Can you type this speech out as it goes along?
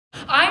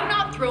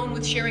throne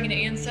with sharing an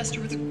ancestor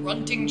with a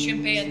grunting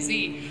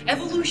chimpanzee.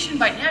 Evolution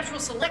by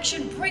natural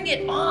selection, bring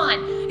it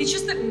on. It's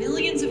just that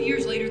millions of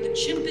years later, the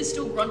chimp is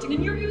still grunting,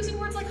 and you're using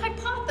words like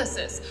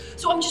hypothesis.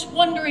 So I'm just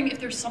wondering if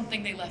there's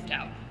something they left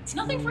out. It's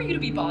nothing for you to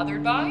be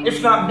bothered by.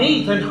 If not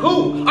me, then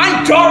who?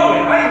 I'm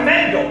Darwin, I'm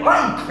Mendel,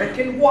 I'm Crick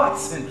and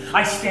Watson.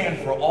 I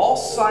stand for all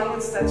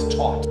science that's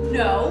taught.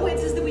 No, it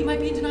says that we might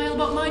be in denial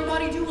about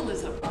mind-body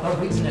dualism. The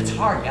reason it's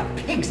hard,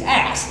 you pig's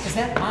ass, is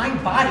that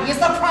mind-body is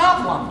the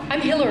problem.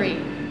 I'm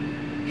Hilary.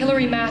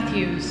 Hilary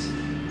Matthews.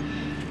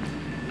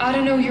 I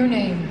don't know your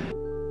name.